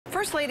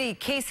First Lady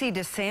Casey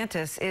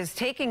DeSantis is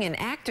taking an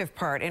active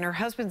part in her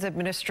husband's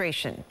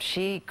administration.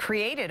 She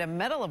created a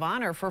Medal of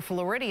Honor for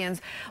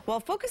Floridians while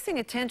focusing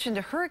attention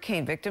to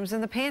hurricane victims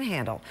in the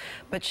Panhandle.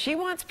 But she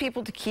wants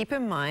people to keep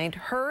in mind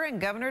her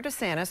and Governor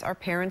DeSantis are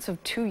parents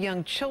of 2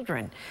 young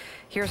children.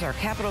 Here's our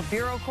Capitol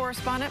Bureau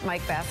correspondent,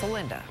 Mike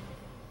Vassalinda.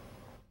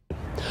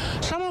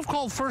 Some have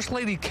called First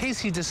Lady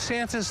Casey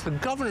DeSantis the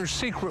governor's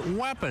secret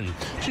weapon.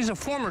 She's a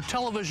former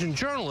television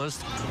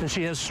journalist, and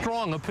she has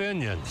strong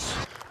opinions.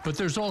 But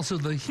there's also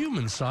the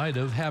human side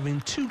of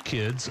having 2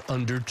 kids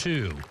under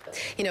 2.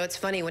 You know, it's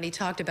funny when he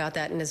talked about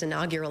that in his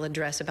inaugural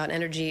address about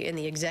energy in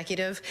the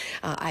executive.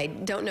 I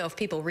don't know if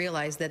people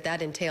realize that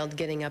that entailed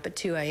getting up at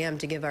 2 a.m.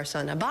 to give our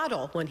son a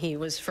bottle when he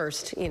was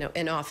first,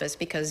 in office,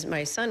 because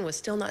my son was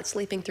still not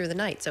sleeping through the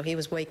night. So he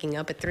was waking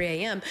up at 3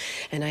 a.m.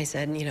 And I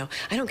said,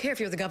 I don't care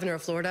if you're the governor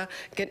of Florida,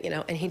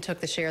 and he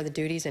took the share of the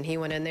duties and he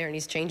went in there and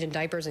he's changing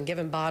diapers and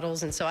giving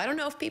bottles. And so I don't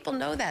know if people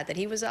know that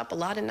he was up a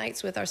lot of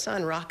nights with our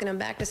son, rocking him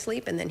back to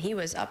sleep. And then he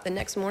was up the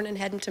next morning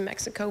heading to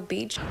Mexico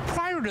Beach.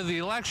 Prior to the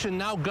election,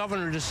 now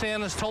Governor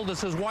DeSantis told us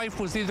his wife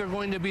was either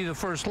going to be the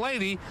First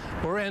Lady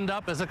or end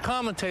up as a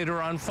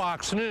commentator on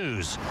Fox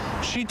News.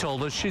 She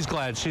told us she's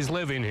glad she's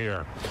living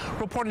here.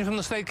 Reporting from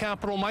the state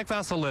capitol, Mike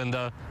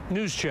Vassalinda,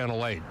 News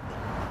Channel 8.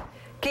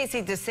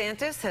 Casey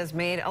DeSantis has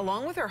made,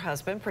 along with her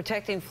husband,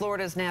 protecting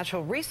Florida's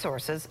natural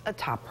resources a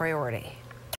top priority.